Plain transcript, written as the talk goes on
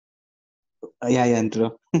Ya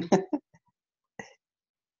entró.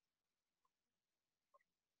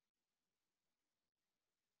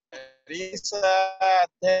 Teresa,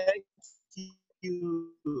 thank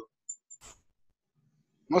you.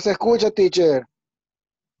 No se escucha, teacher.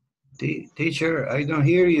 Teacher, I don't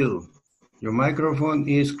hear you. Your microphone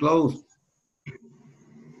is closed.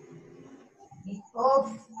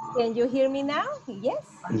 Can you hear me now? Yes?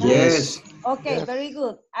 Yes. Okay, Yes. very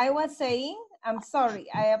good. I was saying, I'm sorry,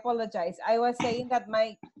 I apologize. I was saying that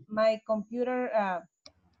my computer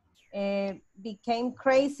became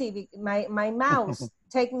crazy. My mouse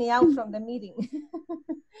take me out from the meeting.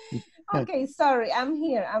 Okay, sorry, I'm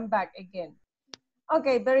here, I'm back again.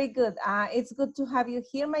 Okay, very good. It's good to have you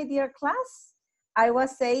here, my dear class. I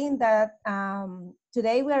was saying that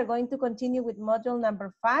today we are going to continue with module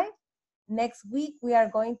number 5. Next week, we are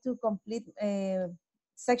going to complete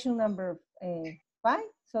section number 5.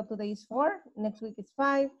 So today is 4, next week is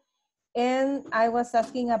 5. And I was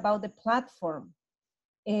asking about the platform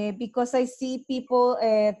because I see people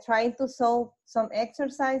trying to solve some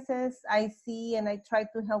exercises. I see and I try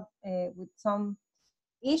to help with some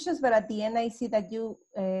issues, but at the end I see that you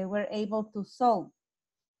were able to solve.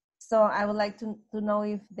 So I would like to know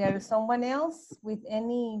if there is someone else with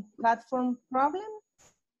any platform problem,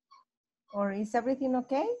 or is everything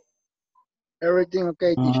okay? Everything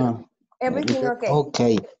okay, teacher. Everything okay?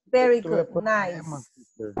 Okay, Very good, nice.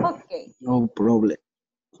 Okay, no problem.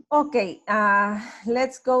 okay,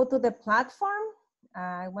 let's go to the platform.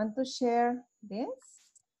 I want to share this.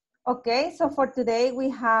 Okay, so for today we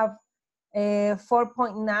have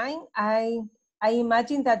 4.9. I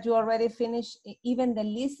imagine that you already finished even the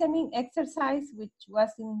listening exercise, which was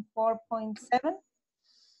in 4.7.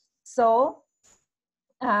 So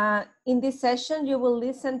in this session, you will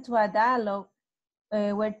listen to a dialogue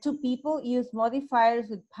where two people use modifiers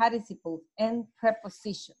with participles and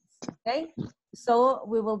prepositions, okay? So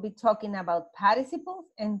we will be talking about participles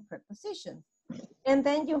and prepositions. And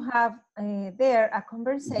then you have there a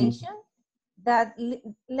conversation that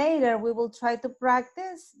later we will try to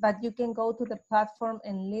practice, but you can go to the platform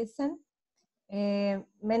and listen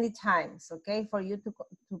many times, okay, for you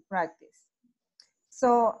to practice.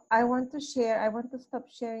 So I want to stop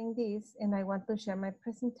sharing this, and I want to share my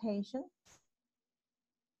presentation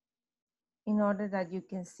in order that you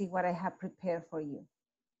can see what I have prepared for you.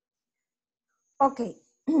 Okay,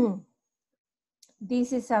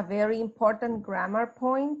 this is a very important grammar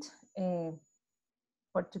point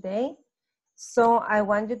for today. So I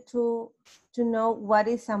want you to know what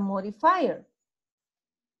is a modifier.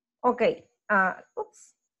 Okay,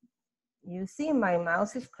 oops, you see my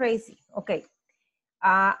mouse is crazy. Okay,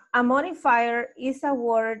 a modifier is a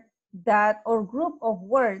word that or group of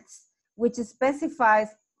words which specifies,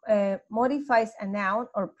 modifies a noun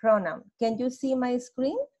or pronoun. Can you see my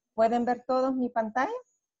screen? ¿Pueden ver todos mi pantalla?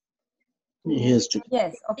 Yes.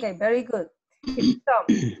 Yes, okay, very good. So,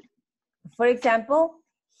 for example,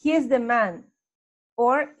 he is the man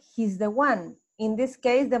or he's the one. In this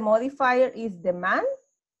case, the modifier is the man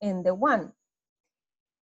and the one.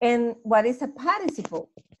 And what is a participle?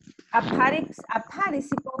 A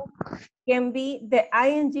participle can be the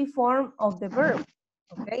ing form of the verb,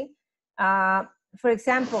 okay? For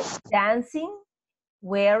example, dancing,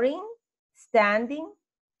 wearing, standing,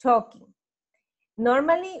 talking.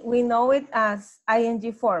 Normally, we know it as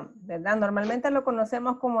ing form, ¿verdad? Normalmente lo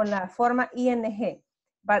conocemos como la forma ing,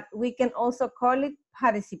 but we can also call it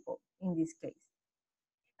participle in this case.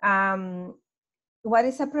 What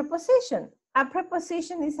is a preposition? A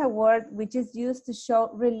preposition is a word which is used to show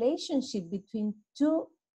relationship between two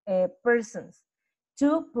persons,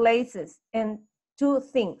 two places, and two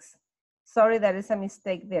things. Sorry, that is a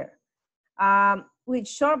mistake there. With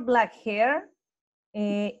short black hair,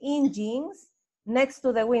 in jeans, next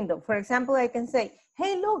to the window. For example, I can say,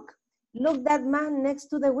 hey, look that man next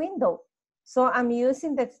to the window. So I'm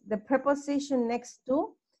using the preposition next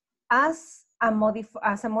to as a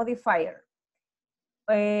modifier.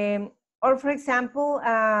 Or for example,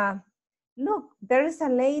 look, there is a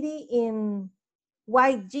lady in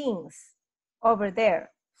white jeans over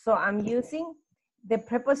there. So I'm using the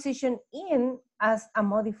preposition in as a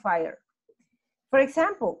modifier. For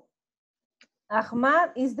example,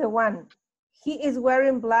 Ahmad is the one. He is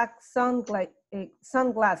wearing black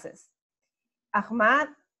sunglasses. Ahmad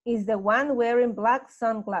is the one wearing black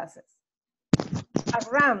sunglasses.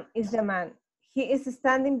 Akram is the man. He is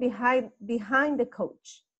standing behind the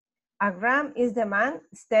coach. Akram is the man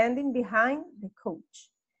standing behind the coach.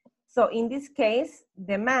 So in this case,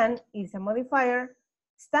 the man is a modifier.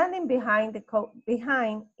 Standing behind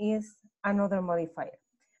behind is another modifier.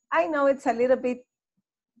 I know it's a little bit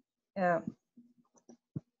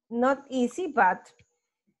not easy, but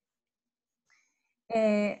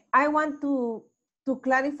I want to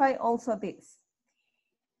clarify also this.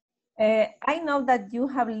 I know that you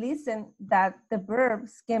have listened that the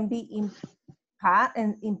verbs can be in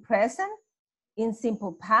present, in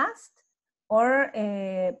simple past, or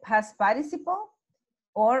past participle,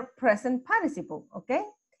 or present participle, ¿ok?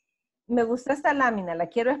 Me gusta esta lámina, la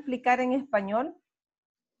quiero explicar en español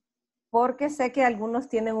porque sé que algunos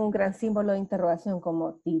tienen un gran símbolo de interrogación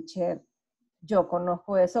como teacher. Yo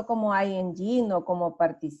conozco eso como ing, no como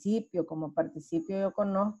participio. Como participio yo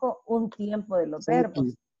conozco un tiempo de los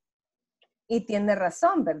verbos. Y tiene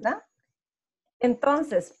razón, ¿verdad?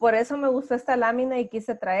 Entonces, por eso me gustó esta lámina y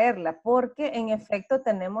quise traerla, porque en efecto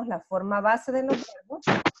tenemos la forma base de los verbos,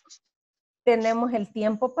 tenemos el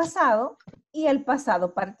tiempo pasado y el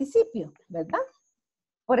pasado participio, ¿verdad?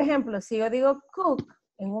 Por ejemplo, si yo digo cook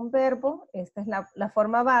en un verbo, esta es la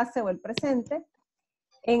forma base o el presente,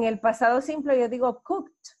 en el pasado simple yo digo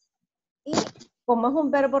cooked, y como es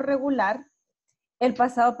un verbo regular, el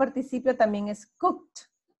pasado participio también es cooked.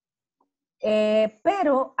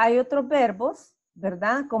 Pero hay otros verbos,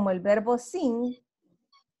 ¿verdad? Como el verbo sing,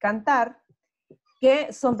 cantar,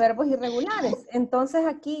 que son verbos irregulares. Entonces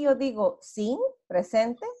aquí yo digo sing,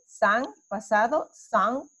 presente, sang, pasado,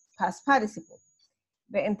 sung, past participle.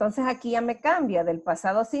 Entonces aquí ya me cambia del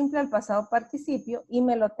pasado simple al pasado participio y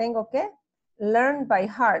me lo tengo que learn by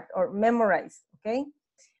heart or memorize, ¿ok?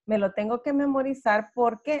 Me lo tengo que memorizar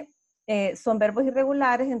porque son verbos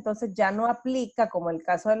irregulares, entonces ya no aplica como el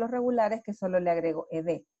caso de los regulares que solo le agrego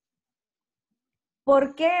ed.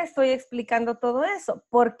 ¿Por qué estoy explicando todo eso?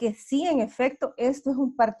 Porque sí, en efecto, esto es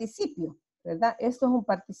un participio, ¿verdad? Esto es un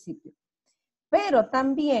participio. Pero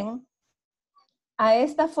también a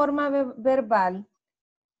esta forma verbal,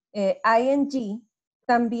 ing,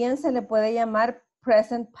 también se le puede llamar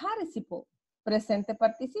present participle, presente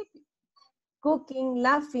participio. Cooking,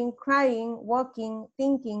 laughing, crying, walking,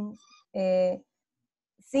 thinking,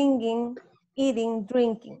 singing, eating,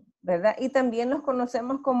 drinking, ¿verdad? Y también los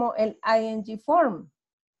conocemos como el ing form,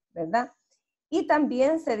 ¿verdad? Y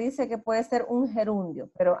también se dice que puede ser un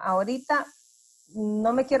gerundio, pero ahorita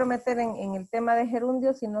no me quiero meter en el tema de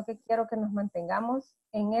gerundio, sino que quiero que nos mantengamos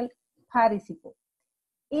en el participle.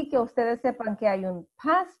 Y que ustedes sepan que hay un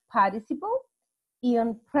past participle y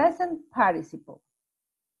un present participle.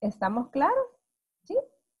 ¿Estamos claros? ¿Sí?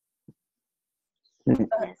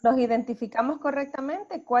 ¿Los identificamos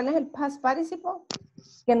correctamente? ¿Cuál es el past participle?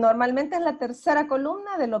 Que normalmente es la tercera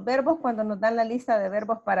columna de los verbos cuando nos dan la lista de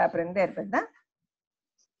verbos para aprender, ¿verdad?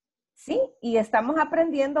 Sí, y estamos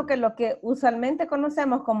aprendiendo que lo que usualmente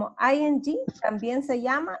conocemos como ing también se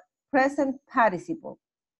llama present participle.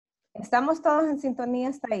 ¿Estamos todos en sintonía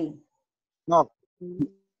hasta ahí? No.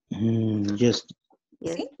 Yes.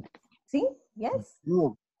 ¿Sí? ¿Sí? ¿Yes?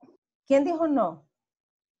 No. ¿Quién dijo no?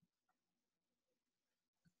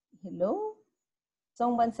 Hello?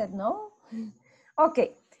 Someone said no? Ok,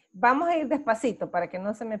 vamos a ir despacito para que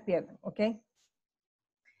no se me pierdan, ok?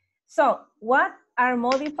 So, what are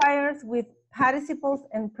modifiers with participles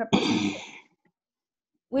and prepositions?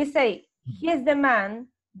 We say, he's the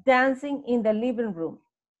man dancing in the living room.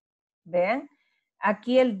 ¿Vean?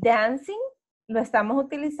 Aquí el dancing lo estamos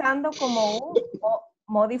utilizando como un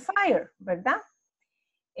modifier, ¿verdad?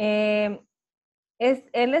 Él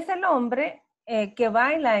es el hombre que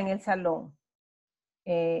baila en el salón.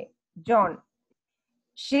 John.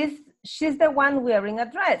 She's the one wearing a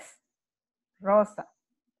dress. Rosa.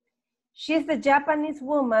 She's the Japanese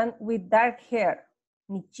woman with dark hair.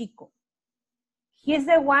 Michiko. He's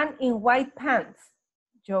the one in white pants.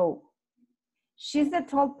 Joe. She's the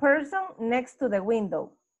tall person next to the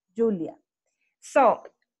window. Julia. So,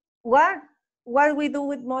 what we do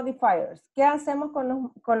with modifiers? ¿Qué hacemos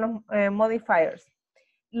con los modifiers?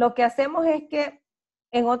 Lo que hacemos es que,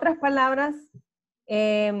 en otras palabras,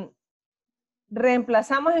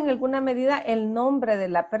 reemplazamos en alguna medida el nombre de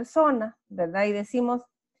la persona, ¿verdad? Y decimos,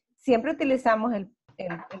 siempre utilizamos el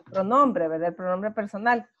pronombre, ¿verdad? El pronombre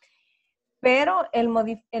personal. Pero el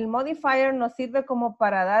modifier nos sirve como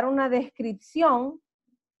para dar una descripción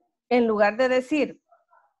en lugar de decir,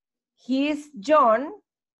 he's John,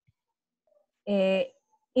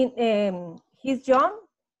 he's John,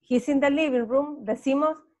 he's in the living room,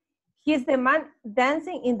 decimos, he's the man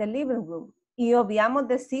dancing in the living room. Y obviamos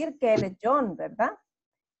decir que él es John, ¿verdad?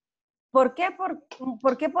 ¿Por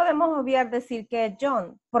qué podemos obviar decir que es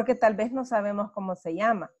John? Porque tal vez no sabemos cómo se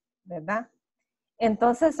llama, ¿verdad?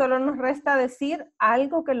 Entonces solo nos resta decir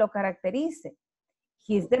algo que lo caracterice.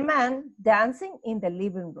 He's the man dancing in the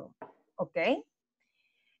living room, ¿ok?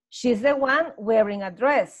 She's the one wearing a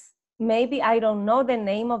dress. maybe I don't know the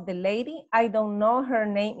name of the lady. I don't know her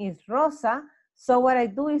name is Rosa. So what I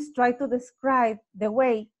do is try to describe the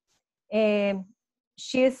way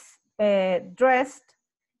she's dressed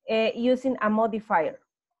using a modifier.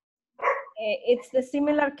 It's the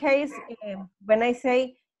similar case when I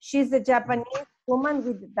say she's a Japanese woman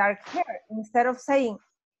with dark hair. Instead of saying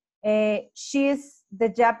she's the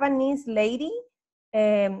Japanese lady,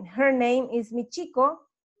 her name is Michiko.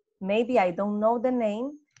 Maybe I don't know the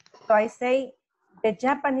name. So I say the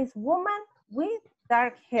Japanese woman with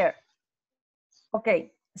dark hair.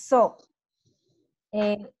 Okay, so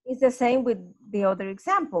it's the same with the other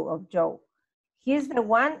example of Joe. He's the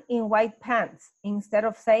one in white pants. Instead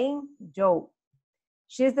of saying Joe,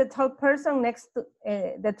 she's the tall person next to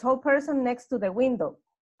the window.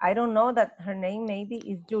 I don't know that her name maybe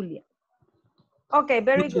is Julia. Okay,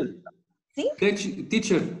 very good. See?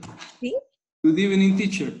 Teacher. See? Good evening,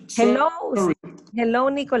 teacher. Hello. Sorry. Hello,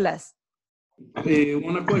 Nicholas.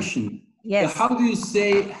 One question. Yes. How do you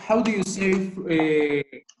say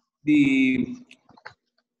the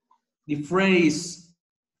phrase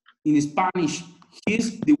in Spanish,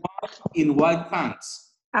 he's the one in white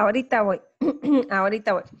pants? Ahorita voy.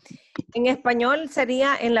 Ahorita voy. En español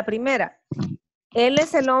sería en la primera. Él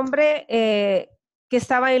es el hombre que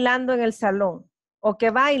está bailando en el salón o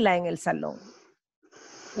que baila en el salón.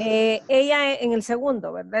 Ella en el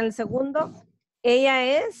segundo, ¿verdad? En el segundo,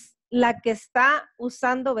 ella es la que está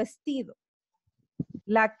usando vestido.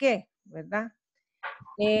 ¿La qué? ¿Verdad?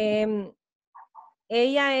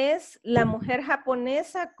 Ella es la mujer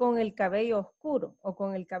japonesa con el cabello oscuro o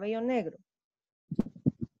con el cabello negro.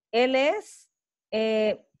 Él es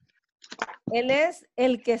el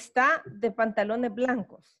que está de pantalones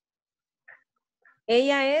blancos.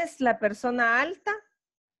 Ella es la persona alta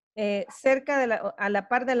cerca a la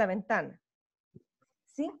par de la ventana.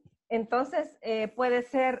 ¿Sí? Entonces, puede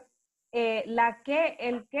ser la que,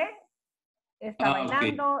 el que está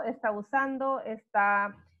bailando, okay, está usando,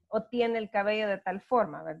 o tiene el cabello de tal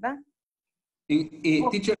forma, ¿verdad?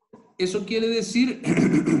 Teacher, eso quiere decir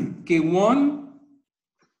que one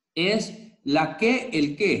es la que,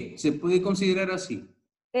 el que. ¿Se puede considerar así?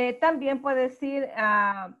 También puede decir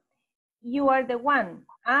you are the one.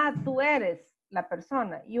 Tú eres la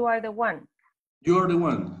persona. You are the one. You are the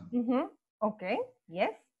one. Okay,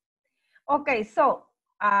 yes. Okay, so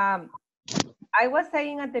I was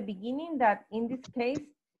saying at the beginning that in this case,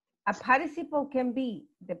 a participle can be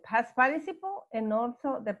the past participle and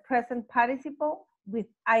also the present participle with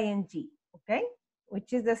ing, okay?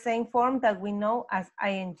 Which is the same form that we know as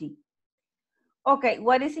ing. Okay,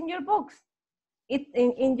 what is in your books?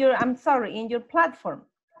 In your platform.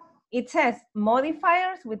 It says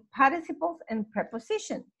modifiers with participles and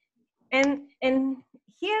preposition. And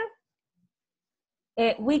here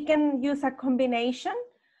we can use a combination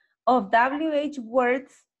of WH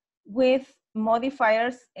words with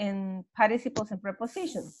modifiers and participles and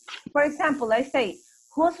prepositions. For example, I say,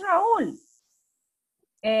 who's Raúl?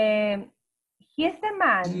 He's the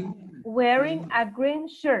man wearing a green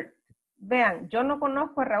shirt. Vean, yo no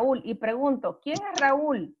conozco a Raúl y pregunto, ¿quién es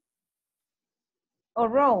Raúl? O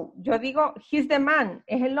Raúl, yo digo, he's the man,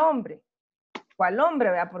 es el hombre. ¿Cuál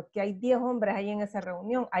hombre? ¿Verdad? Porque hay 10 hombres ahí en esa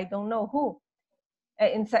reunión. I don't know who.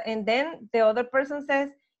 And then the other person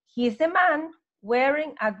says, he's the man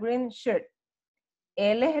wearing a green shirt.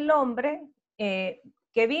 Él es el hombre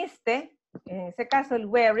que viste, en ese caso el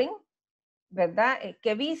wearing, ¿verdad?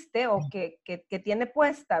 Que viste o que tiene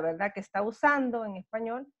puesta, ¿verdad? Que está usando en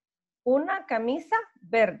español una camisa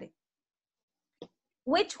verde.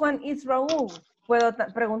 Which one is Raúl? Puedo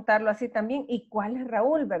preguntarlo así también. ¿Y cuál es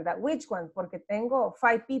Raúl, verdad? Which one? Porque tengo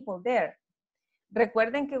 5 people there.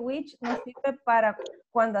 Recuerden que which nos sirve para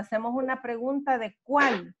cuando hacemos una pregunta de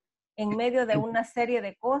cuál en medio de una serie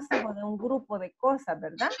de cosas o de un grupo de cosas,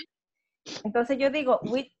 ¿verdad? Entonces yo digo,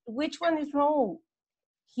 which one is Raúl?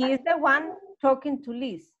 He is the one talking to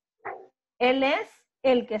Liz. Él es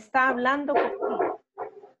el que está hablando con Liz.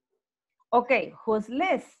 Okay, who's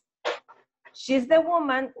Liz? She's the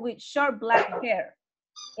woman with short black hair.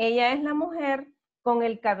 Ella es la mujer con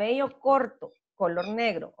el cabello corto, color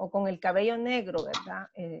negro, o con el cabello negro, ¿verdad?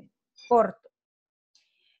 Corto.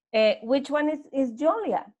 Which one is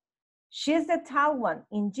Julia? She's the tall one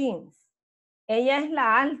in jeans. Ella es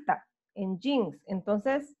la alta en jeans.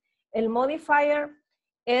 Entonces, el modifier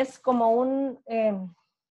es como un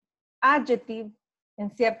adjective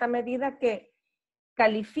en cierta medida que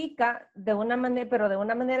califica de una manera, pero de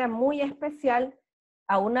una manera muy especial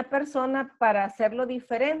a una persona para hacerlo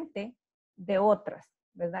diferente de otras,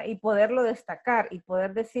 ¿verdad? Y poderlo destacar y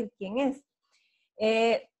poder decir quién es.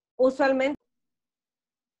 Usualmente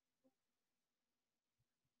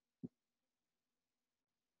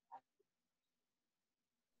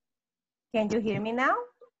Can you hear me now?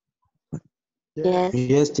 Yes.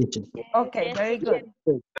 Yes, teacher. Okay, very good.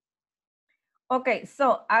 Okay,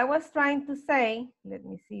 so I was trying to say, let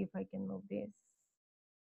me see if I can move this.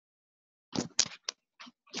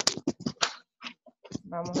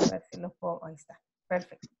 Vamos a ver si lo puedo, ahí está,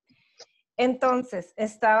 perfecto. Entonces,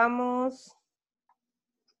 estábamos,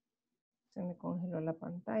 se me congeló la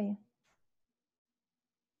pantalla.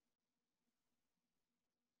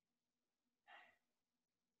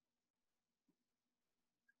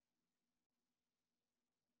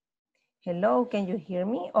 Hello, can you hear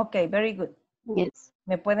me? Okay, very good. Yes.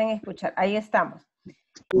 Me pueden escuchar, ahí estamos.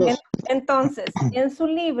 Yes. Entonces, en su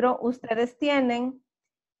libro, ustedes tienen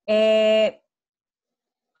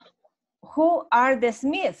Who are the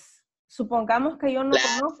Smiths? Supongamos que yo no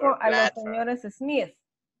conozco a los señores Smith.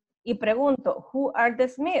 Y pregunto, who are the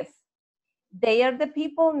Smiths? They are the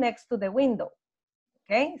people next to the window.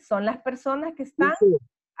 Okay, son las personas que están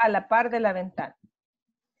a la par de la ventana.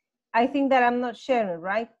 I think that I'm not sharing,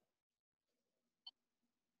 right?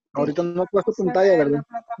 Ahorita no he puesto pantalla, ¿verdad?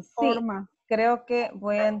 Sí, creo que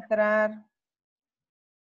voy a entrar.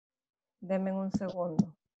 Denme un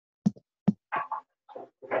segundo.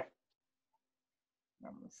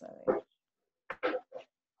 Vamos a ver.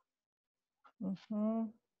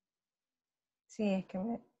 Sí, es que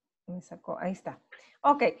me sacó. Ahí está.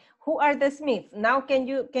 Okay, who are the Smiths? Now can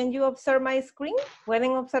you observe my screen?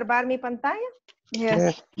 ¿Pueden observar mi pantalla?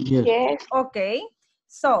 Yes. Yes. Yes. Okay,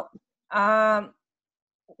 so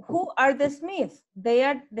who are the Smiths? They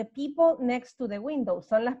are the people next to the window.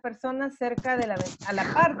 Son las personas cerca de a la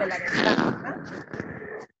par de la ventana, ¿verdad?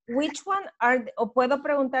 Which one are, o puedo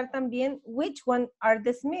preguntar también, which one are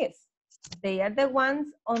the Smiths? They are the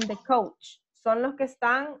ones on the couch. Son los que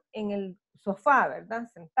están en el sofá, ¿verdad?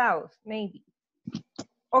 Sentados, maybe.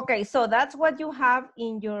 Okay, so that's what you have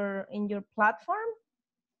in your platform.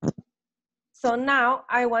 So now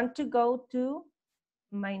I want to go to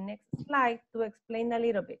my next slide to explain a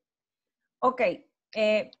little bit. Okay,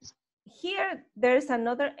 here there's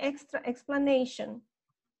another extra explanation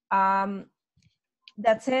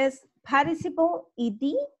that says participle ed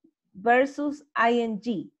versus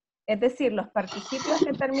ing. Es decir, los participios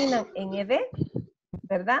que terminan en ed,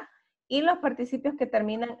 ¿verdad? Y los participios que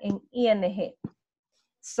terminan en ing.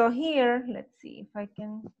 So here, let's see if I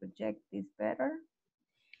can project this better.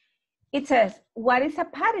 It says, what is a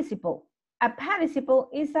participle? A participle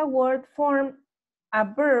is a word form, a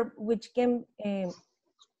verb which can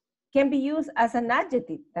be used as an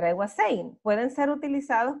adjective, that I was saying. Pueden ser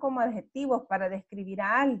utilizados como adjetivos para describir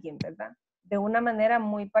a alguien, ¿verdad? De una manera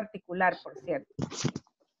muy particular, por cierto.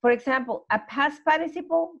 For example, a past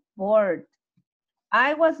participle, bored.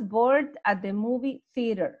 I was bored at the movie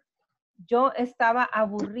theater. Yo estaba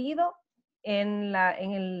aburrido en la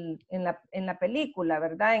película,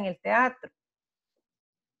 ¿verdad? En el teatro.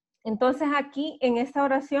 Entonces aquí, en esta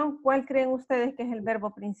oración, ¿cuál creen ustedes que es el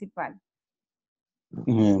verbo principal?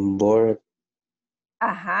 Bored.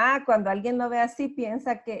 Ajá, cuando alguien lo ve así,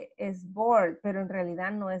 piensa que es bored, pero en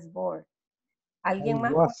realidad no es bored. ¿Alguien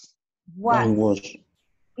más? Was.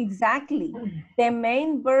 Exactly. The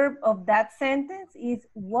main verb of that sentence is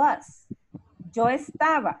was. Yo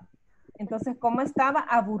estaba. Entonces, ¿cómo estaba?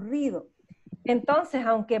 Aburrido. Entonces,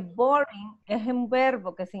 aunque boring es un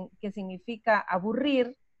verbo que significa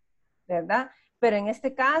aburrir, ¿verdad? Pero en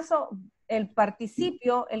este caso, el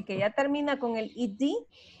participio, el que ya termina con el ed,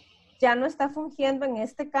 ya no está fungiendo en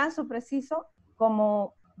este caso preciso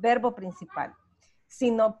como verbo principal,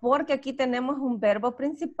 sino porque aquí tenemos un verbo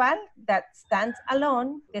principal that stands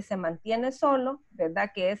alone, que se mantiene solo,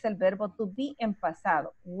 ¿verdad? Que es el verbo to be en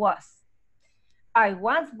pasado, was. I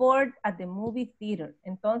was bored at the movie theater.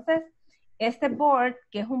 Entonces, este bored,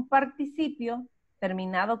 que es un participio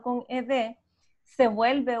terminado con ed, se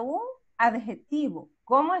vuelve un adjetivo.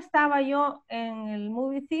 ¿Cómo estaba yo en el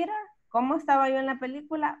movie theater? ¿Cómo estaba yo en la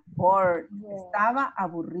película? Bored. Estaba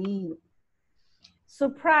aburrido.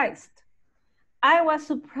 Surprised. I was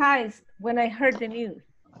surprised when I heard the news.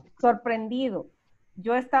 Sorprendido.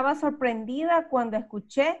 Yo estaba sorprendida cuando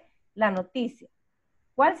escuché la noticia.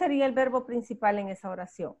 ¿Cuál sería el verbo principal en esa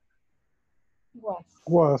oración? Was.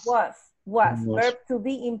 Verb to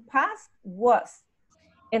be in past, was.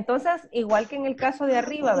 Entonces, igual que en el caso de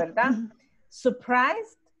arriba, ¿verdad?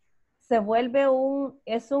 Surprised se vuelve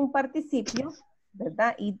es un participio,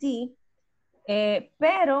 ¿verdad? Ed,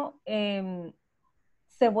 pero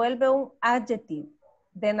se vuelve un adjective.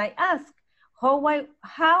 Then I ask, how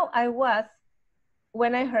I was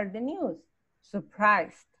when I heard the news.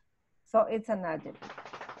 Surprised. So it's an adjective.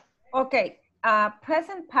 Okay,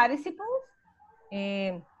 present participles.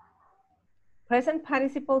 Present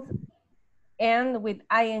participles end with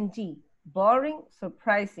ing. Boring,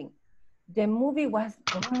 surprising. The movie was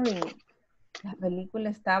boring. La película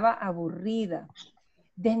estaba aburrida.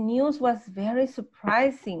 The news was very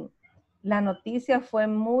surprising. La noticia fue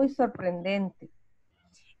muy sorprendente.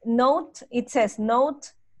 Note, it says,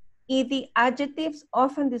 note, ed adjectives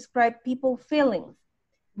often describe people's feelings.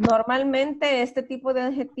 Normalmente este tipo de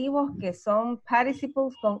adjetivos que son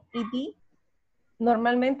participles con ed,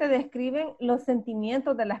 normalmente describen los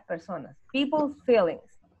sentimientos de las personas. People's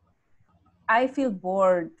feelings. I feel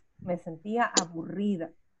bored. Me sentía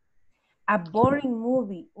aburrida. A boring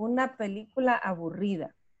movie. Una película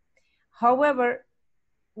aburrida. However,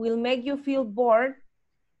 will make you feel bored.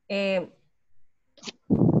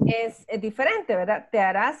 Es diferente, ¿verdad? Te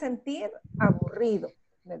hará sentir aburrido,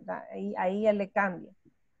 ¿verdad? Ahí ya le cambia.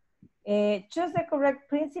 Choose the correct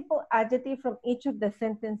principal adjective from each of the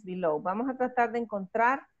sentences below. Vamos a tratar de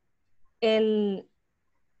encontrar el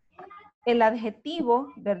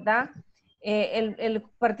adjetivo, ¿verdad? El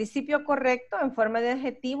participio correcto en forma de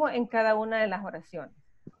adjetivo en cada una de las oraciones.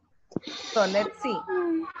 So, let's see.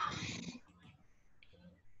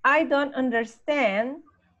 I don't understand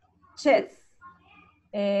chess.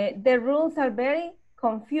 The rules are very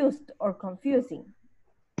confused or confusing.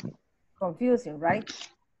 Confusing, right?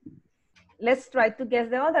 Let's try to guess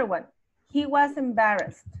the other one. He was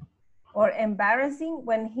embarrassed or embarrassing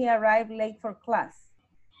when he arrived late for class.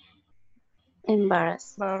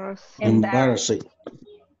 Embarrassed. Embarrassing.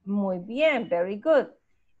 Muy bien, very good.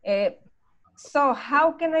 So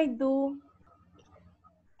how can I do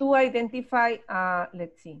to identify,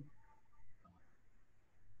 let's see.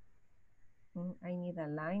 I need a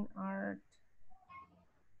line art.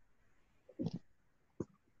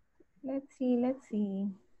 Let's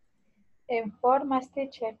see. En formas,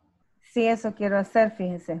 teacher. Sí, eso quiero hacer,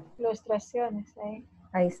 fíjese. Ilustraciones ahí.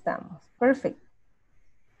 Ahí estamos. Perfecto.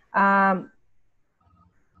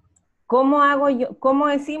 ¿Cómo hago yo? ¿Cómo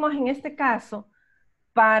decimos en este caso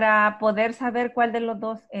para poder saber cuál de los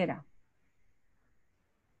dos era?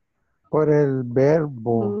 Por el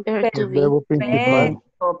verbo. Verb to El be. verbo principal.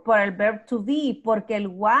 Perfecto, por el verb to be, porque el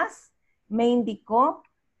was me indicó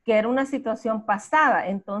que era una situación pasada.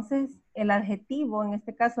 Entonces, el adjetivo, en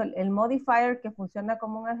este caso, el modifier que funciona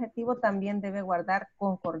como un adjetivo también debe guardar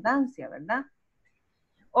concordancia, ¿verdad?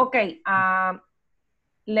 Ok,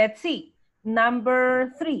 let's see.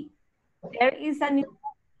 Number 3. There is a new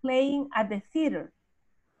playing at the theater.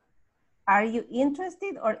 Are you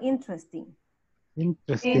interested or interesting?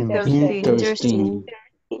 Interesting. Interesting.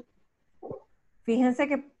 Fíjense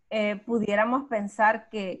que pudiéramos pensar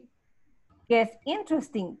que es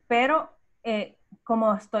interesting, pero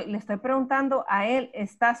como le estoy preguntando a él,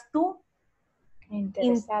 ¿estás tú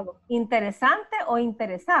Interesado. interesante o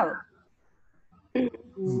interesado?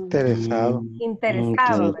 Interesado.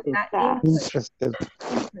 Interesado, Okay. ¿verdad? Interested.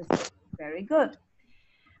 Interested. Very good.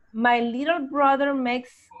 My little brother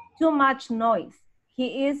makes too much noise.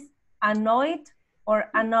 He is annoyed or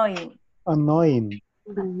annoying. Annoying.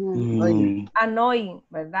 Annoying,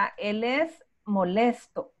 ¿verdad? Él es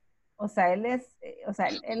molesto. O sea, él es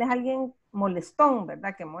alguien molestón,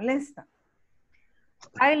 ¿verdad? Que molesta.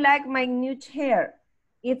 I like my new chair.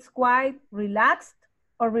 It's quite relaxed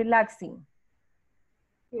or relaxing.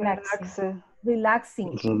 Relaxing.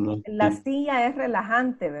 Relaxing. La silla es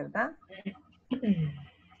relajante, ¿verdad?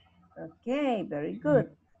 Okay, very good.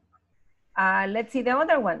 Let's see the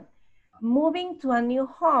other one. Moving to a new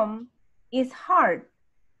home is hard.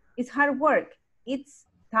 It's hard work. It's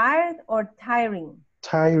tired or tiring.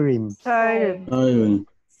 Tiring. Tiring.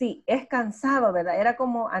 Sí, es cansado, ¿verdad? Era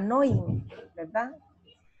como annoying, ¿verdad?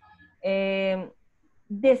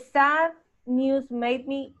 The sad news made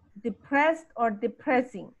me depressed or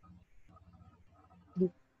depressing.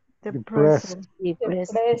 Depressed.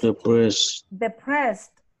 Depressed.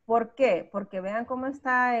 Depressed. ¿Por qué? Porque vean cómo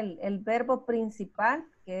está el verbo principal,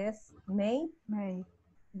 que es made.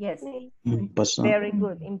 Yes. Pasado. Very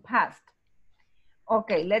good. In past.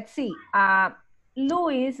 Okay, let's see.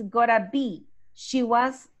 Louise got a B. She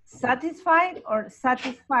was satisfied or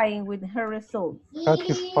satisfying with her results?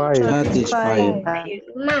 Satisfied. Satisfied.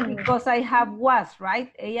 Because I have was,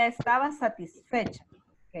 right? Ella estaba satisfecha.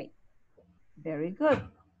 Okay. Very good.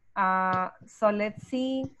 So let's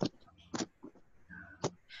see.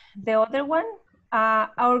 The other one.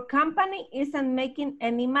 Our company isn't making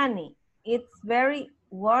any money. It's very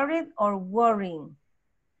worried or worrying.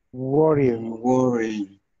 Worrying.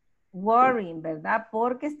 Worrying. Worrying, ¿verdad?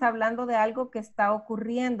 Porque está hablando de algo que está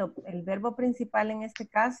ocurriendo. El verbo principal en este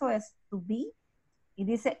caso es to be. Y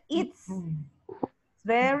dice it's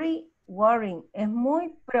very worrying. Es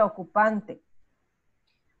muy preocupante.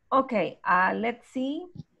 Ok, let's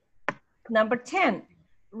see. Number 10.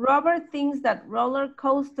 Robert thinks that roller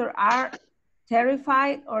coasters are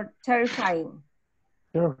terrified or terrifying.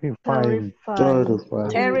 Terrifying.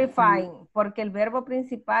 Terrifying, porque el verbo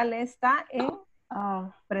principal está en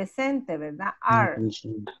presente, ¿verdad? Are.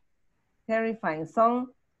 Terrifying,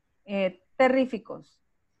 son terríficos.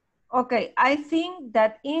 Okay, I think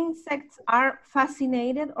that insects are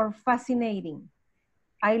fascinated or fascinating.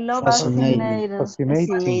 I love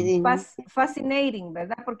Fascinating. fascinating,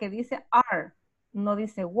 ¿verdad? Porque dice are, no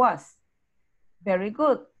dice was. Very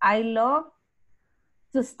good. I love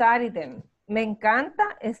to study them. Me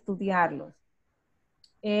encanta estudiarlos.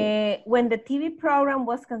 When the TV program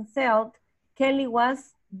was canceled, Kelly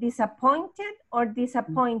was disappointed or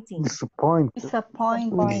disappointing? Disappointed.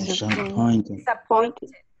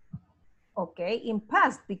 Okay, in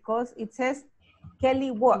past because it says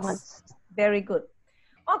Kelly was. Very good.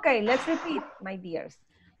 Okay, let's repeat, my dears.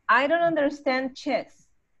 I don't understand chess.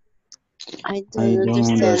 I don't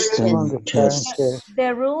understand chess.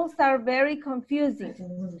 The rules are very confusing.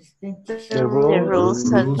 The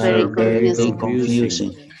rules are very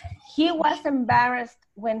confusing. He was embarrassed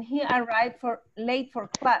when he arrived late for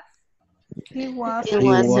class. He was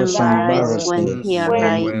embarrassed when he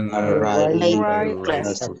arrived late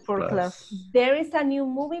For class. There is a new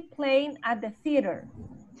movie playing at the theater.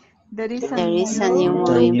 There is There is a new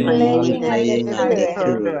movie playing at the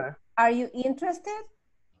theater. Are you interested?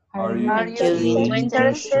 Are you Are you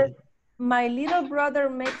interested? My little brother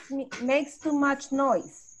makes too much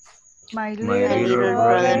noise. My My little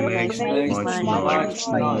brother makes much much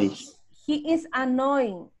noise? He is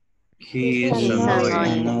annoying. He is He's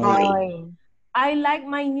annoying. annoying. I like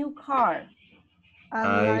my new car.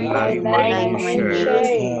 I like my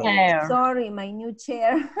new chair. Sorry, my new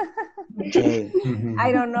chair.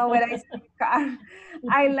 I don't know when I say car.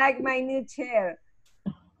 I like my new chair.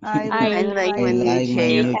 I like my new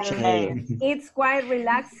chair. It's quite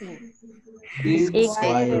relaxing. It's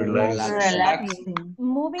quite relaxing.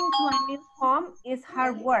 Moving to a new home is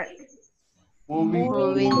hard work.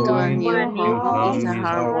 Moving to a new home is a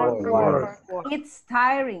hard work. It's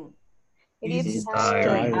tiring. It's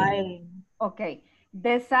tiring. Okay.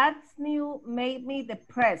 The sad news made me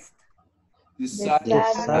depressed. The sad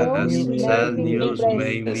Sad news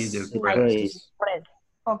made me depressed.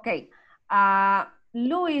 Okay.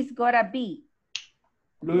 Louis got a B.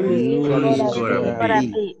 Louis got a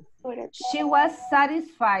B. She was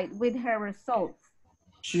satisfied with her results.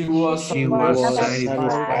 She was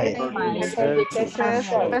satisfied with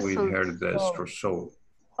with her best result.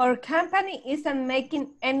 Our company isn't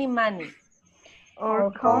making any money.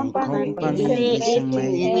 Our company isn't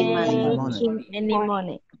making any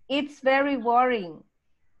money. It's very worrying.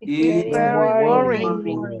 It's very worrying.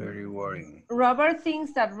 Very worrying. Robert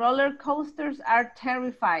thinks that roller coasters are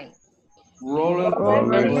terrifying. roller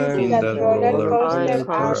thinks that roller coasters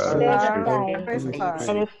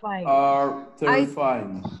are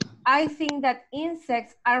terrifying. I think that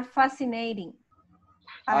insects are fascinating.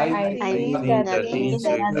 I think that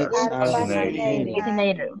insects are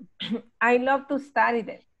fascinating. I love to study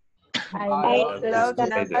them. love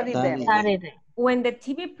to Study them. When the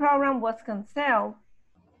TV program was canceled,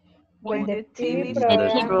 When the TV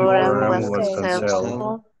program was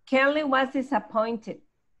canceled, Kelly was disappointed.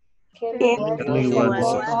 Kelly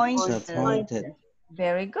was disappointed.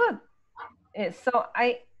 Very good. So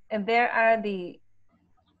there are the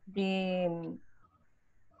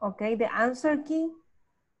answer key.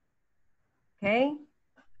 Okay.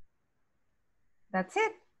 That's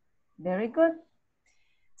it. Very good.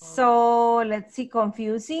 So let's see,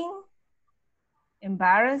 confusing,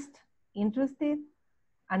 embarrassed, interested,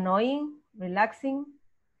 annoying, relaxing,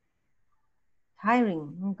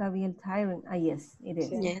 tiring. Nunca vi el tiring. Ah, yes, it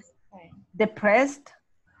is. Yes. Depressed.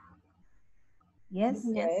 Yes.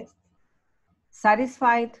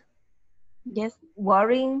 Satisfied. Yes.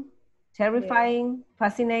 Worrying, terrifying,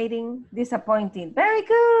 fascinating, disappointing. Very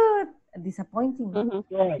good. Disappointing.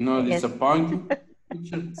 No, disappointing.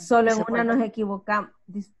 Solo en una nos equivocamos.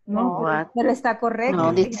 No, pero está correcto.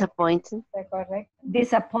 No, disappointing.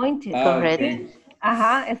 Disappointed. Correcto. Okay.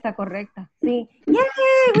 Ajá, está correcta. Sí. Yay,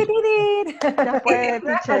 we did it. Ya fue,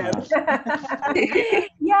 teacher.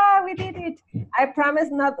 Yeah, we did it. I promise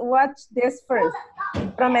not watch this first.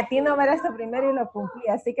 Prometí no ver esto primero y lo cumplí,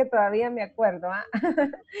 así que todavía me acuerdo.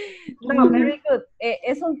 No, very good.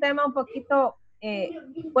 Es un tema un poquito,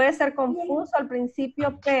 puede ser confuso al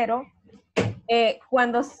principio, pero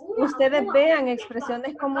cuando ustedes vean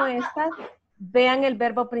expresiones como estas, vean el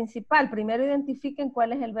verbo principal. Primero identifiquen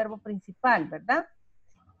cuál es el verbo principal, ¿verdad?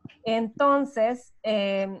 Entonces,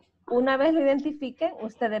 una vez lo identifiquen,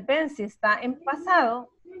 ustedes ven si está en pasado.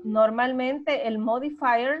 Normalmente el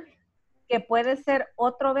modifier que puede ser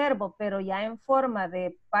otro verbo, pero ya en forma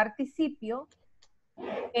de participio,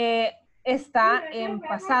 está en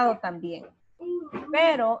pasado también.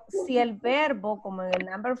 Pero si el verbo, como en el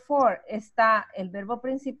number 4, está el verbo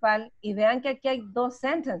principal, y vean que aquí hay 2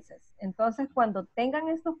 sentences. Entonces, cuando tengan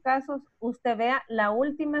estos casos, usted vea la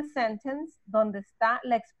última sentence donde está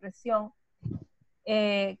la expresión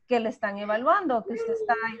que le están evaluando, que usted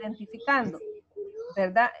está identificando,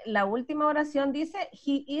 ¿verdad? La última oración dice,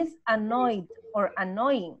 he is annoyed or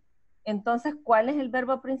annoying. Entonces, ¿cuál es el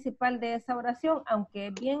verbo principal de esa oración? Aunque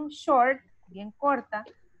es bien short, bien corta,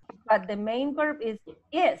 but the main verb is,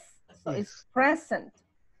 so it's present.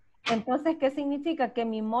 Entonces, ¿qué significa? Que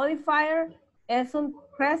mi modifier es un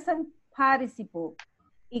present participle.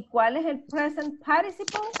 ¿Y cuál es el present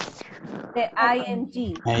participle? De ing.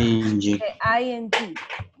 ING. De ing,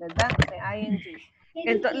 ¿verdad? De ing.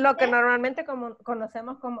 Entonces, lo que normalmente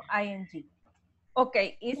conocemos como ing. Ok,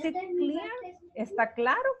 is it clear? ¿Está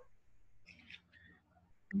claro?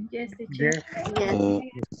 Yes, teacher. Sí.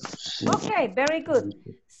 Okay, very good.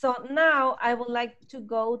 So now I would like to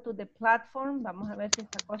go to the platform. Vamos a ver si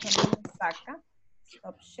esta cosa no me saca.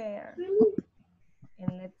 Stop share.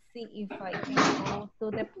 And let's see if I can go to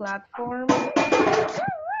the platform.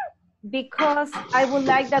 Because I would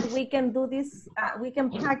like that we can do this, we can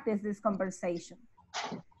practice this conversation.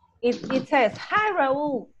 It says, hi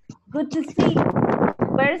Raul, good to see you.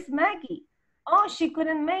 Where's Maggie? Oh, she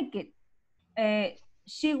couldn't make it.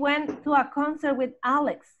 She went to a concert with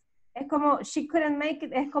Alex. Es como, she couldn't make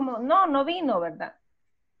it. Es como, no vino, ¿verdad?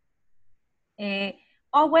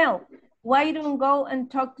 Oh, well, why don't go and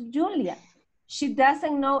talk to Julia? She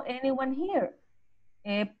doesn't know anyone here.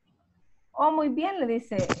 Muy bien, le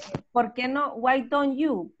dice, ¿por qué no? Why don't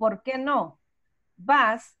you? ¿Por qué no?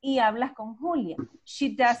 Vas y hablas con Julia.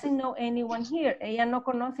 She doesn't know anyone here. Ella no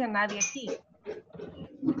conoce a nadie aquí.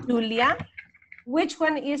 Julia, which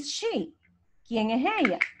one is she? ¿Quién es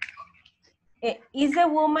ella? Is the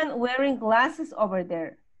woman wearing glasses over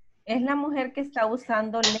there? Es la mujer que está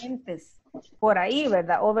usando lentes. Por ahí,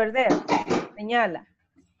 ¿verdad? Over there. Señala.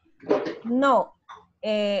 No.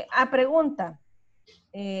 Pregunta.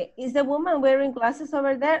 Is the woman wearing glasses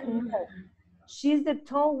over there? No. She's the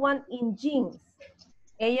tall one in jeans.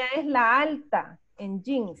 Ella es la alta en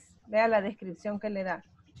jeans. Vea la descripción que le da.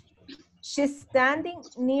 She's standing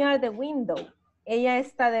near the window. Ella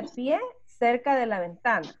está de pie cerca de la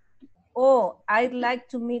ventana. Oh, I'd like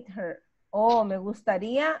to meet her. Oh, me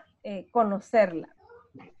gustaría conocerla.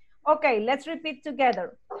 Okay, let's repeat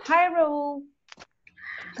together. Hi, Raul.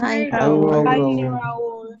 Hi, Raul. Hi,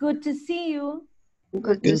 Raul. Good to see you. Good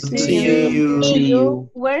Good to to see you. see you.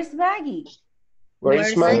 Where's Maggie?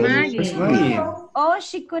 Where's Where's Maggie? Maggie? Oh,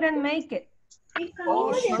 she couldn't make it.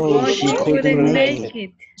 Oh, She couldn't make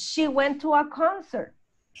it. She went to a concert.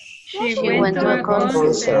 She went to a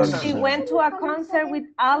concert. She went to a concert with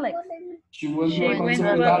Alex. She went She to a went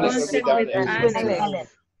concert to with a Alex. concert with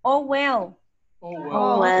Alex. Oh, well.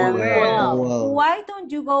 Oh, Well, well. Why don't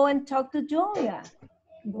you go and talk to Julia?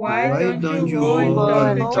 Why don't you go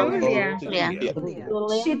and talk to Julia?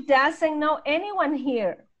 yeah. She doesn't know anyone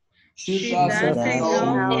here. She doesn't doesn't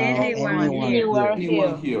know know anyone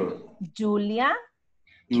anyone here. Julia?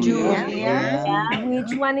 Julia?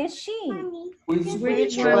 Which one is she?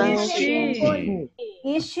 Which one is she?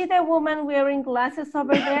 Is she the woman wearing glasses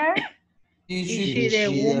over there? Is Is she she the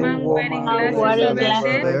woman wearing glasses wearing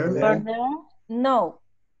over there? No.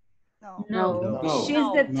 No. No. She's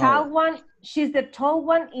the tall one. She's the tall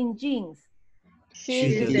one in jeans.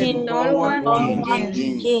 She's the tall one in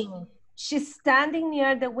jeans. She's standing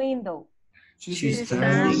near the window. She's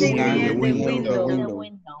standing near the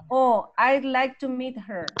window. Oh, I'd like to meet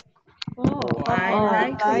her. Oh, I'd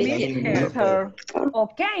like to meet her.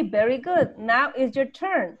 Okay, very good. Now it's your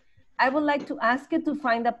turn. I would like to ask you to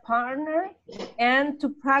find a partner and to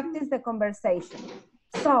practice the conversation.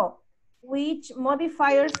 So, which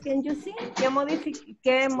modifiers can you see? ¿Qué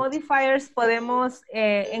modifiers podemos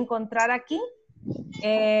encontrar aquí?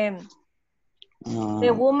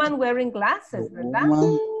 The woman wearing glasses, ¿verdad?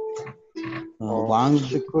 One.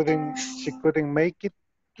 She couldn't make it.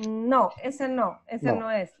 No, ese no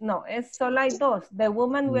es. No, es solo hay dos. The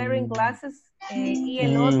woman wearing glasses y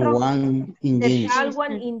el otro, One in the jeans.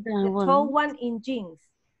 tall one in jeans.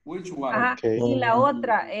 Which one? Ajá. Okay. Y la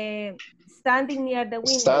otra, standing near the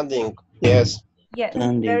window. Standing, yes. Yes,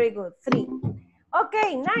 Standing. very good. 3.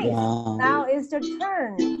 Okay, nice. Yeah. Now it's your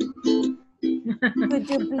turn. Could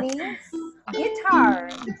you please? Guitar.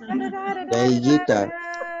 Play guitar.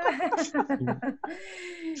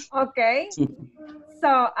 Okay.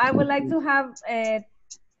 So I would like to have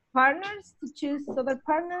partners to choose other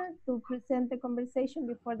partner to present the conversation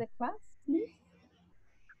before the class.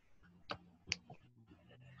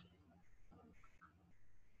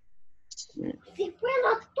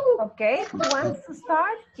 Okay, who wants to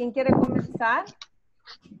start? ¿Quién quiere comenzar?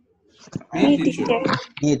 Me, teacher.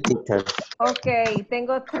 Me, teacher. Okay,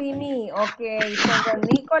 tengo 3 me. Okay, tengo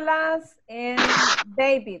Nicholas and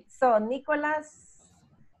David. So Nicholas,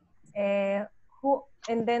 who,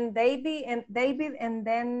 and then David, and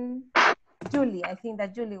then Julie. I think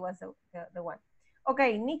that Julie was the one.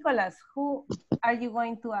 Okay, Nicholas, who are you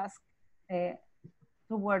going to ask to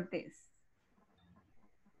word this?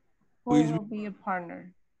 Who will be your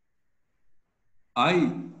partner?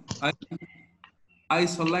 I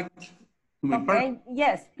select my Okay, partner.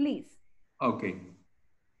 yes, please. Okay.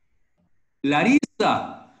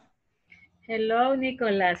 Larissa. Hello,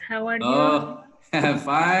 Nicholas. How are you? Oh,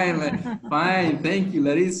 fine, fine. Thank you,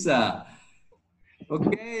 Larissa.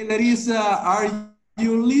 Okay, Larissa, are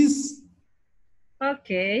you listening?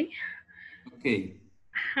 Okay. Okay.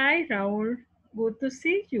 Hi, Raul. Good to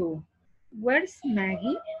see you. Where's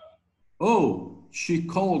Maggie? Oh, she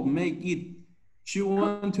called make it. She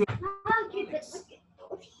want to.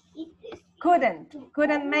 Couldn't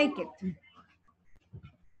make it.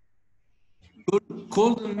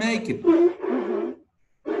 Couldn't make it.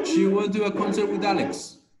 She went to a concert with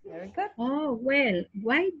Alex. Very good. Oh, well,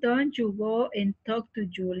 why don't you go and talk to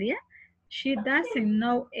Julia? She doesn't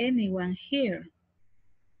know anyone here.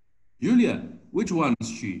 Julia, which one is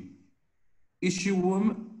she? Is she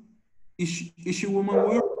woman? Is she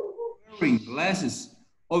woman wearing glasses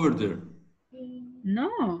over there?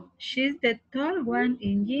 No, she's the tall one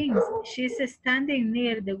in jeans. She's standing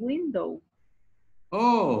near the window.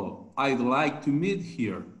 Oh, I'd like to meet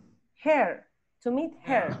her. To meet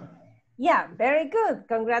her. Yeah, very good.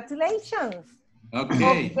 Congratulations.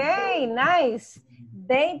 Okay. Okay, nice.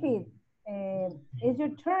 David, it's your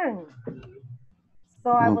turn.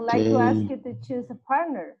 So I would like to ask you to choose a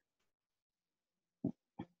partner.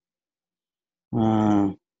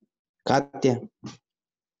 Katia.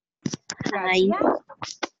 Hi. Katia?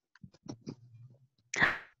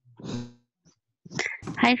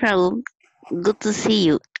 Hi, Raul. Good to see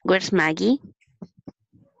you. Where's Maggie?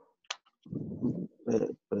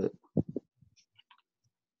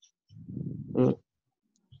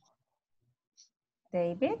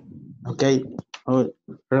 David? Okay. Oh,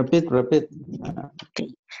 repeat. Okay.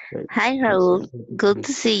 Hi, Raul. Good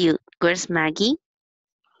to see you. Where's Maggie?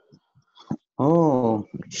 Oh,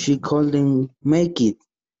 she couldn't make it.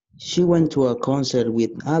 She went to a concert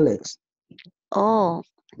with Alex. Oh,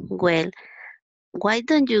 well, why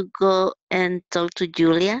don't you go and talk to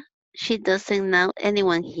Julia? She doesn't know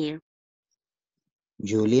anyone here.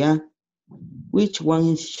 Julia? Which one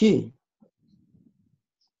is she?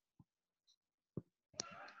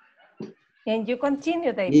 And you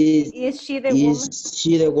continue, David. Is she the woman? Is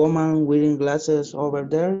she the woman wearing glasses over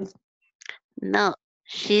there? No,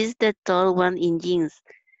 she's the tall one in jeans.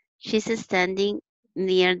 She's standing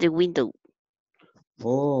near the window.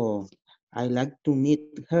 Oh, I like to meet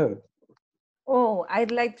her. Oh,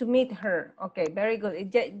 I'd like to meet her. Okay, very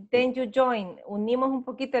good. Then you join. Unimos un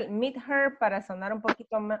poquito el meet her para sonar un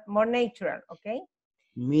poquito more natural, okay?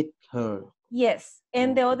 Meet her. Yes,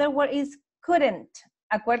 and the other word is couldn't.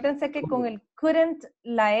 Acuérdense que con el couldn't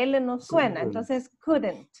la L no suena, entonces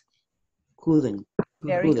couldn't. Couldn't.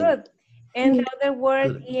 Very good. And the other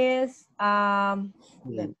word is,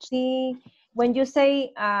 let's see, when you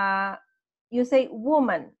say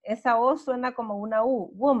woman, esa O suena como una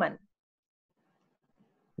U, woman.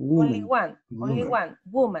 Only one,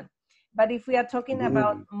 woman. But if we are talking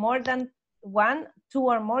about more than one, 2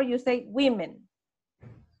 or more, you say women.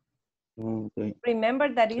 Okay. Remember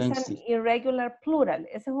that is an irregular plural.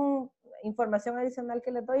 Esa es una información adicional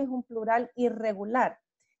que les doy, es un plural irregular.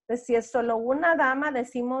 Entonces, si es solo una dama,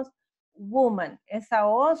 decimos woman. Esa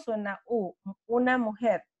O suena U, una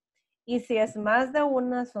mujer. Y si es más de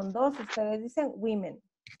una, son dos, ustedes dicen women.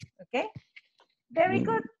 ¿Ok? Very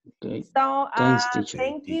good. Okay. So, Thanks, teacher.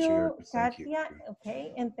 thank you, Katia.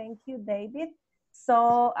 Okay, and thank you, David.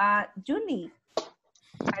 So, Julie,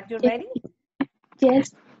 are you ready?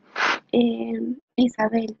 Yes.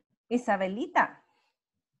 Isabel. Isabelita.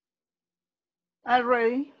 I'm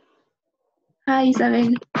ready. Hi,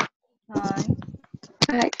 Isabel. Hi.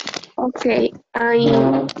 Hi. Okay,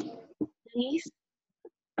 I'm Liz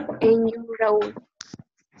and you, Raul.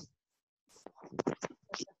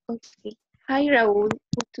 Okay. Hi, Raul.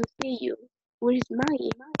 Good to see you. Where is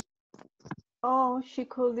Maggie? Oh, she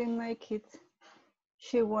couldn't make it.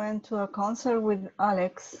 She went to a concert with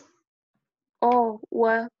Alex. Oh,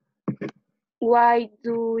 well, why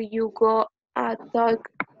do you go and talk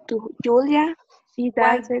to Julia? She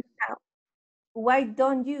doesn't know. Why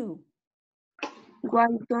don't you? Why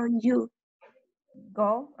don't you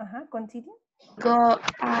Go, continue. go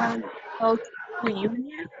and talk to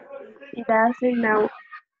Julia? She doesn't know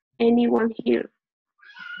anyone here.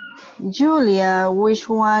 Julia, which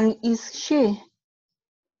one is she?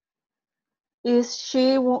 Is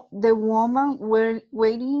she the woman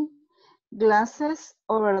wearing glasses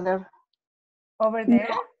over there? Over there?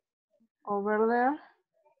 Over there?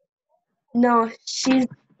 No, she's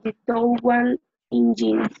the tall one in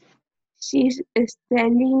jeans. She's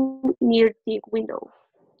standing near the window.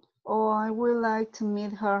 Oh, I would like to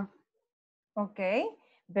meet her. Ok,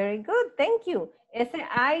 very good, thank you. Ese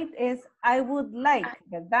I es I would like,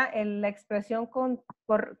 ¿verdad? La expresión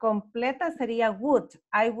completa sería would.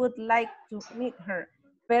 I would like to meet her.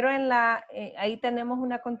 Pero en la, ahí tenemos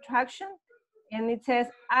una contraction and it says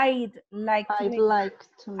I'd like to meet her.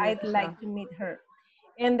 I'd like to meet her.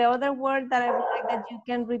 And the other word that I would like that you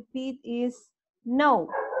can repeat is no.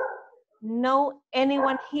 No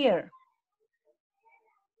anyone here.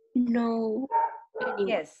 No. Anyone.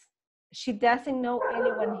 Yes, she doesn't know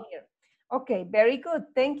anyone here. Okay, very good.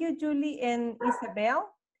 Thank you, Julie and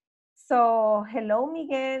Isabel. So, hello,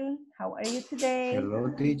 Miguel. How are you today? Hello,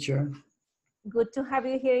 teacher. Good to have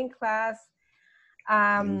you here in class.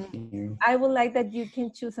 Thank you. I would like that you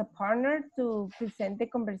can choose a partner to present the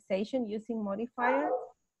conversation using modifiers.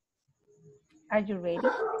 Are you ready?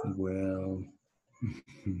 Well,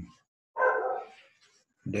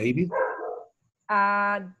 David?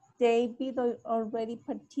 David already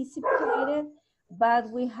participated, but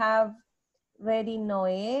we have ready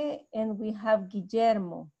Noé and we have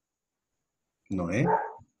Guillermo. Noé?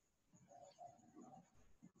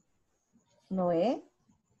 Noé?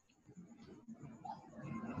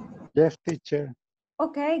 Yes, teacher.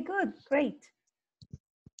 Okay, good, great.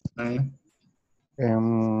 I'm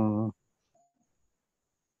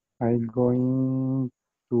going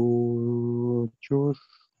to choose.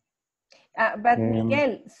 But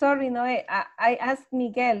Miguel, sorry, Noé, I asked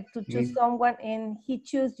Miguel to choose someone and he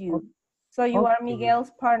chose you. So you are Miguel's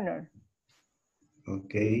partner.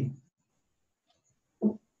 Okay.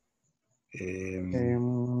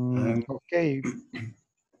 Okay.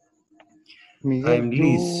 Miguel, I'm you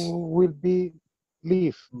Liz. will be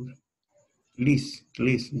Liz. Liz,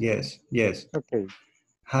 yes. Okay.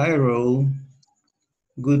 Hi, Ro.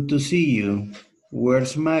 Good to see you.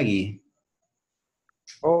 Where's Maggie?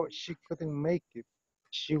 Oh, she couldn't make it.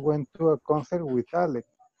 She went to a concert with Alex.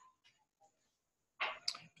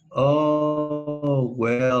 Oh,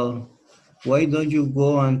 well, why don't you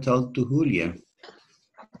go and talk to Julia?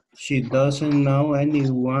 She doesn't know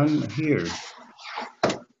anyone here.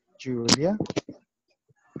 Julia?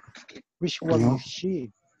 Which one is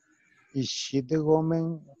she? Is she the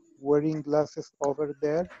woman wearing glasses over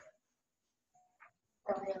there?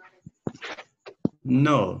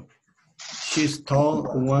 No, she's tall,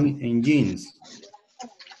 one in jeans.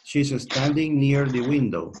 She's standing near the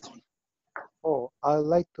window. Oh, I'd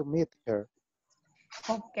like to meet her.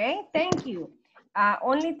 Okay, thank you.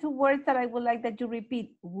 Only two words that I would like that you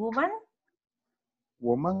repeat. Woman.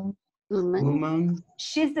 Woman? Woman.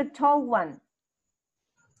 She's the tall one.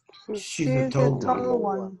 She's the tall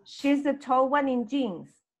one. She's the tall one in jeans.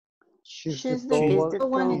 She's the tall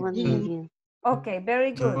one in jeans. Okay,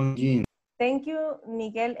 very good. Thank you,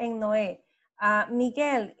 Miguel and Noé.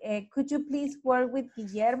 Miguel, could you please work with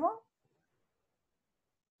Guillermo?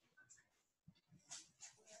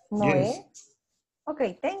 Noé? Yes.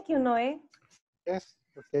 Okay, thank you, Noé. Yes,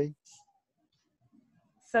 okay.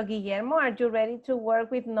 So, Guillermo, are you ready to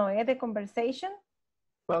work with Noé, the conversation?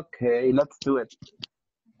 Okay, let's do it.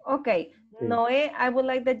 Okay, Noé, I would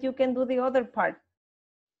like that you can do the other part.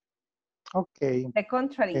 Okay. The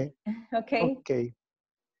contrary, okay? Okay.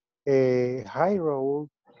 Hi, Raul.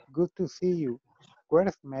 Good to see you.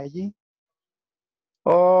 Where's Maggie?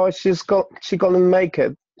 Oh, she couldn't make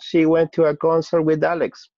it. She went to a concert with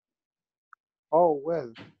Alex. Oh,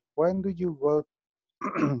 well, when do you go?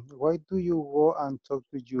 Why do you go and talk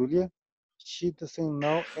to Julia? She doesn't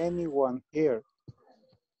know anyone here.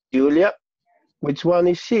 Julia? Which one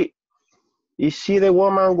is she? Is she the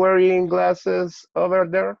woman wearing glasses over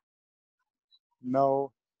there?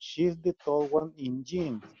 No, she's the tall one in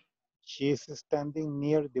jeans. She's standing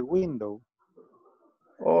near the window.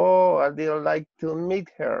 Oh, I'd like to meet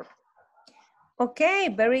her. Okay,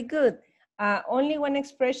 very good. Only one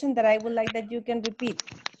expression that I would like that you can repeat.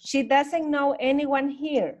 She doesn't know anyone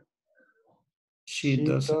here. She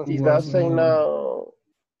doesn't know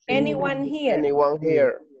anyone here. Anyone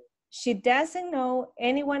here. She doesn't know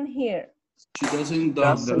anyone here. She doesn't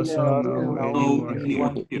know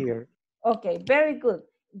anyone here. Okay, very good.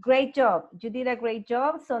 Great job. You did a great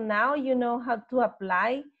job. So now you know how to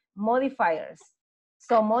apply modifiers.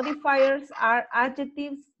 So modifiers are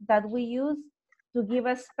adjectives that we use to give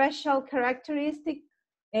a special characteristic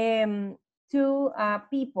to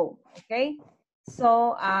people, okay?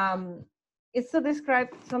 So it's to describe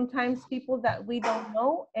sometimes people that we don't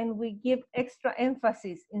know and we give extra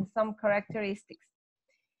emphasis in some characteristics.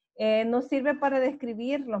 Nos sirve para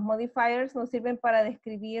describir, los modifiers nos sirven para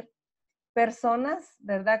describir personas,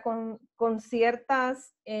 ¿verdad? Con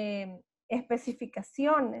ciertas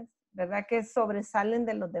especificaciones, ¿verdad? Que sobresalen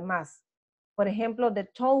de los demás. Por ejemplo, the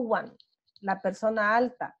tall one, la persona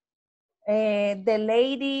alta. The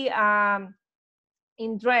lady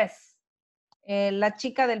in dress, la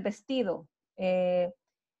chica del vestido.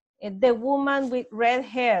 The woman with red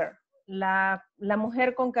hair, la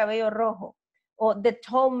mujer con cabello rojo. O the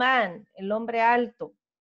tall man, el hombre alto,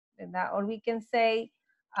 ¿verdad? Or we can say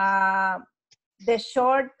the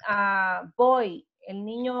short boy, el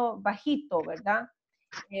niño bajito, ¿verdad?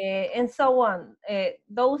 And so on.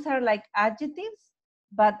 Those are like adjectives,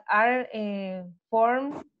 but are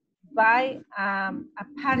formed by a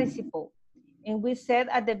participle. And we said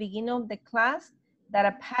at the beginning of the class that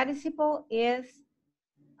a participle is,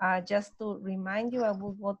 just to remind you, I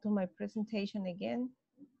will go to my presentation again,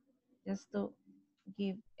 just to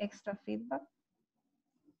give extra feedback.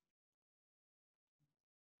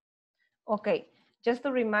 Okay, just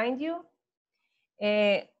to remind you,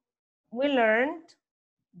 we learned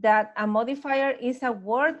that a modifier is a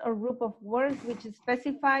word or group of words which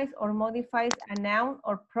specifies or modifies a noun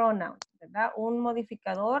or pronoun, ¿verdad? Un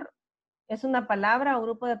modificador es una palabra o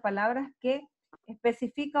grupo de palabras que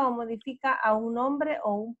especifica o modifica a un nombre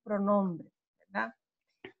o un pronombre, ¿verdad?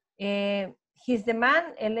 He's the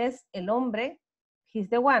man, él es el hombre. He's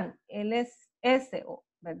the one, él es ese,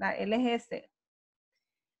 ¿verdad? Él es ese.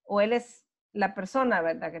 O él es la persona,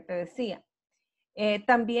 ¿verdad? Que te decía.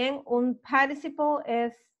 También un participle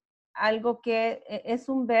es algo que es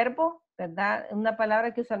un verbo, ¿verdad? Una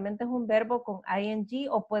palabra que usualmente es un verbo con ing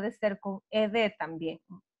o puede ser con ed también.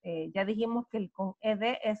 Ya dijimos que el con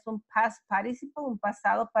ed es un past participle, un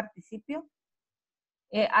pasado participio.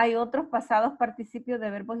 Hay otros pasados participios de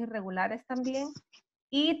verbos irregulares también.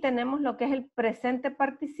 Y tenemos lo que es el presente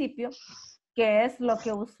participio, que es lo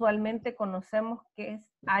que usualmente conocemos que es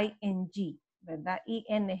ing, ¿verdad?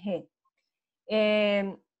 ing.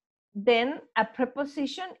 Then a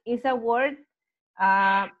preposition is a word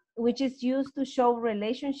which is used to show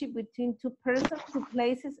relationship between two persons, two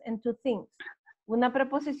places, and two things. Una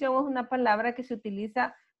preposición es una palabra que se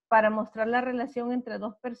utiliza para mostrar la relación entre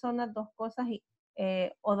dos personas, dos cosas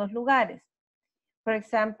o dos lugares. For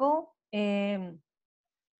example,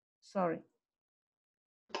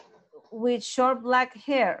 with short black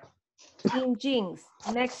hair, in jeans,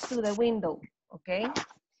 next to the window, okay?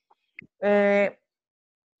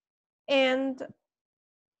 And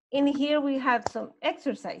in here we have some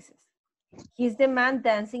exercises. He's the man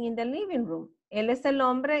dancing in the living room. Él es el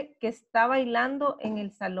hombre que está bailando en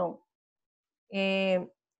el salón.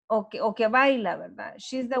 O que baila, ¿verdad?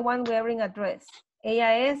 She's the one wearing a dress.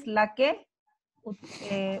 Ella es la que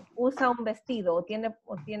usa un vestido o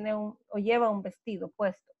lleva un vestido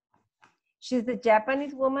puesto. She's the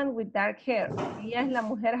Japanese woman with dark hair. Ella es la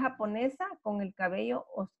mujer japonesa con el cabello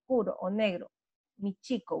oscuro o negro.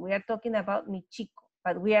 Michiko. We are talking about Michiko,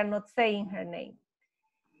 but we are not saying her name.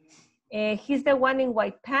 He's the one in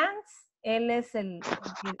white pants. Él es el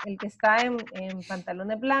que está en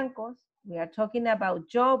pantalones blancos. We are talking about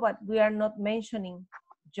Joe, but we are not mentioning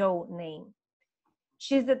Joe's name.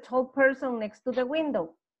 She's the tall person next to the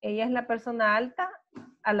window. Ella es la persona alta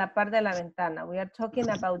a la par de la ventana. We are talking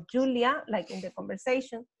about Julia, like in the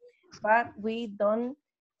conversation, but we don't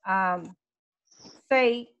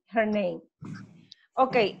say her name.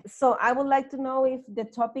 Okay, so I would like to know if the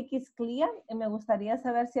topic is clear. Me gustaría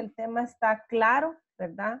saber si el tema está claro,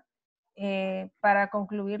 ¿verdad? Para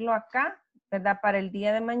concluirlo acá, ¿verdad? Para el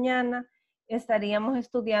día de mañana estaríamos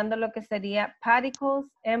estudiando lo que sería particles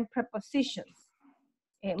and prepositions.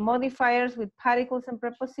 Modifiers with particles and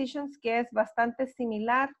prepositions, que es bastante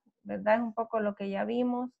similar, ¿verdad? Es un poco lo que ya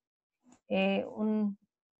vimos.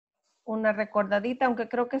 Una recordadita, aunque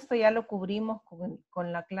creo que esto ya lo cubrimos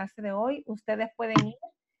con la clase de hoy. Ustedes pueden ir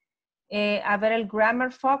a ver el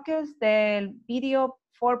Grammar Focus del video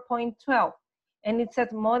 4.12. And it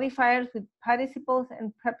says modifiers with participles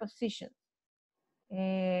and prepositions.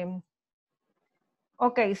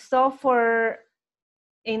 Okay, so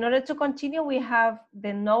in order to continue, we have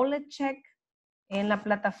the knowledge check en la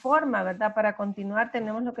plataforma, ¿verdad? Para continuar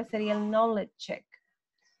tenemos lo que sería el knowledge check,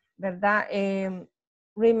 ¿verdad?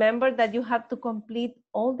 Remember that you have to complete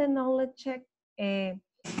all the knowledge check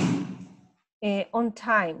on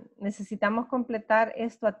time. Necesitamos completar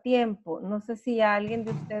esto a tiempo. No sé si alguien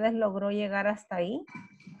de ustedes logró llegar hasta ahí,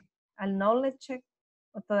 al knowledge check,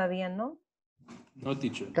 o todavía no. No,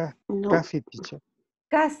 teacher. No. Casi, teacher.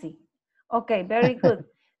 Casi. Okay, very good.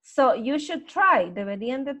 So you should try.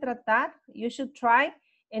 Deberían de tratar. You should try.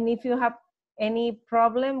 And if you have any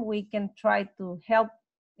problem, we can try to help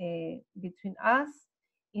between us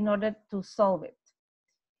in order to solve it.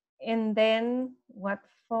 And then what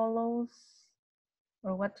follows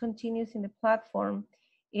or what continues in the platform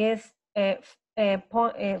is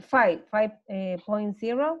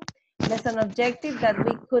 5.0. There's an objective that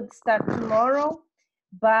we could start tomorrow,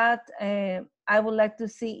 but I would like to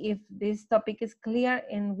see if this topic is clear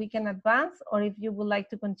and we can advance, or if you would like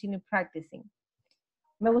to continue practicing.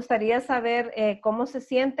 Me gustaría saber cómo se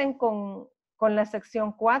sienten con la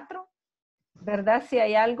sección 4, ¿verdad? Si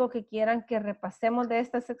hay algo que quieran que repasemos de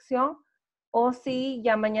esta sección, o si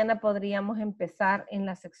ya mañana podríamos empezar en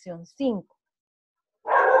la sección 5,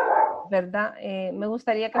 ¿verdad? Me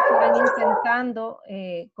gustaría que fueran intentando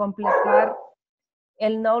completar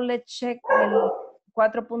el knowledge check del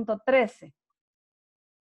 4.13,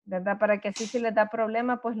 ¿verdad? Para que así si les da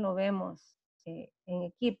problema, pues lo vemos en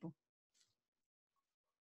equipo.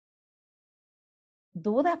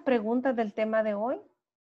 ¿Dudas, preguntas del tema de hoy?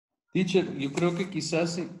 Teacher, yo creo que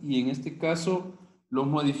quizás, y en este caso, los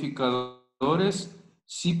modificadores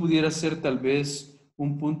sí pudiera ser tal vez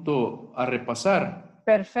un punto a repasar.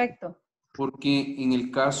 Perfecto. Porque en el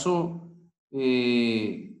caso,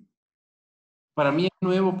 para mí es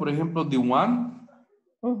nuevo, por ejemplo, the one.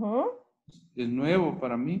 Es nuevo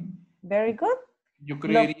para mí. Very good. Yo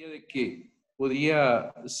creería de que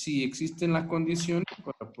podría, si existen las condiciones,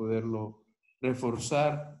 para poderlo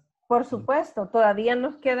reforzar. Por supuesto, todavía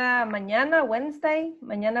nos queda mañana, Wednesday.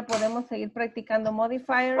 Mañana podemos seguir practicando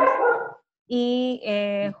modifiers. Y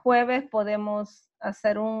jueves podemos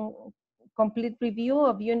hacer un complete review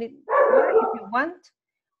of Unit 4 if you want.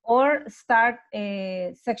 Or start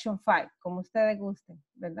Section 5, como ustedes gusten,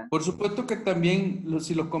 ¿verdad? Por supuesto que también,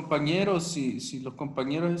 si los compañeros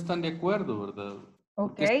están de acuerdo, ¿verdad?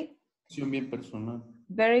 Okay. Es una bien personal.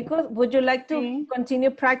 Very good. Would you like to continue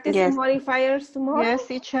practicing modifiers tomorrow? Yes,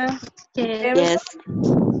 teacher. Yes.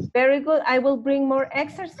 Very good. I will bring more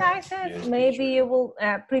exercises. Maybe you will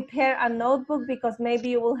prepare a notebook, because maybe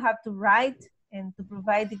you will have to write and to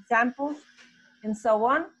provide examples and so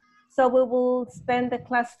on. So we will spend the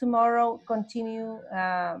class tomorrow, continue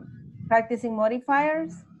practicing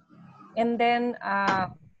modifiers. And then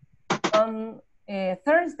on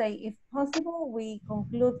Thursday, if possible, we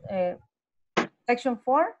conclude Section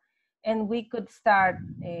 4, and we could start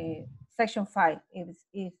Section 5 if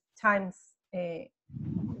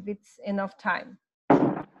it's enough time.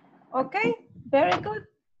 Okay, very good.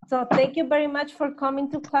 So thank you very much for coming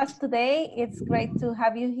to class today. It's great to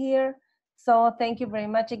have you here. So thank you very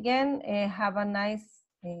much again. Have a nice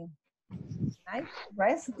night,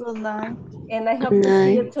 rest. Good night. And I hope to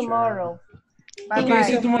see you tomorrow. Bye bye.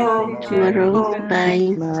 See you tomorrow. Tomorrow.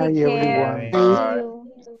 Bye. Night, Take care. everyone.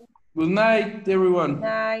 See you. Good night, everyone.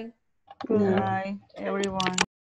 Night. Good night, everyone.